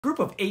Group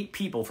of 8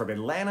 people from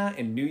Atlanta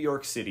and New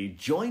York City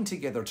joined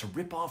together to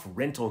rip off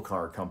rental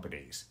car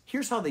companies.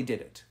 Here's how they did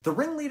it. The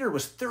ringleader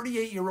was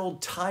 38-year-old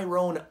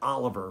Tyrone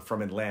Oliver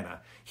from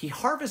Atlanta. He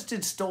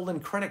harvested stolen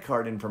credit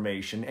card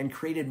information and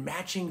created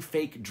matching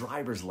fake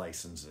driver's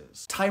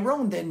licenses.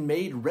 Tyrone then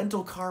made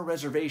rental car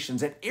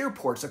reservations at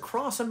airports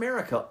across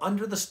America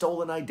under the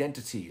stolen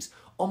identities,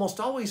 almost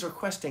always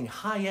requesting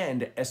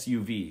high-end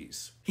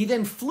SUVs. He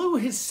then flew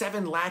his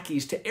 7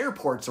 lackeys to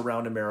airports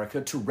around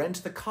America to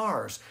rent the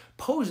cars,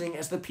 posing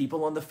as the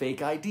people on the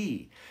fake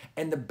ID.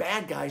 And the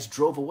bad guys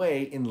drove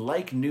away in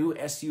like-new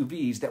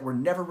SUVs that were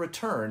never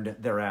returned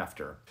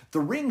thereafter. The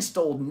ring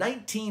stole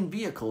 19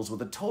 vehicles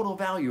with a total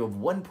value of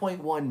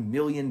 $1.1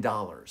 million.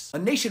 A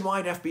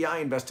nationwide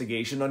FBI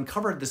investigation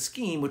uncovered the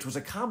scheme, which was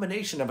a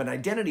combination of an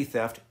identity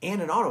theft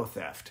and an auto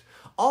theft.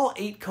 All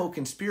 8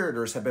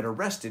 co-conspirators have been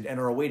arrested and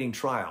are awaiting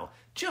trial.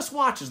 Just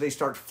watch as they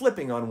start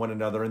flipping on one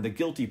another and the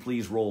guilty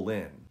pleas roll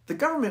in. The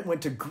government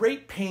went to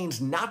great pains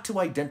not to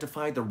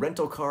identify the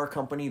rental car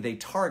company they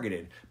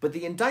targeted, but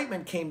the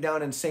indictment came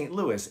down in St.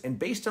 Louis, and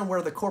based on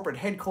where the corporate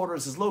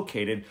headquarters is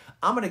located,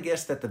 I'm gonna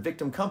guess that the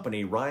victim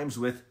company rhymes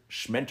with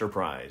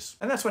Schmenterprise.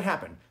 And that's what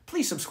happened.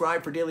 Please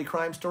subscribe for daily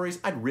crime stories.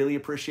 I'd really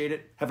appreciate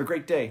it. Have a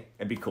great day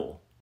and be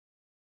cool.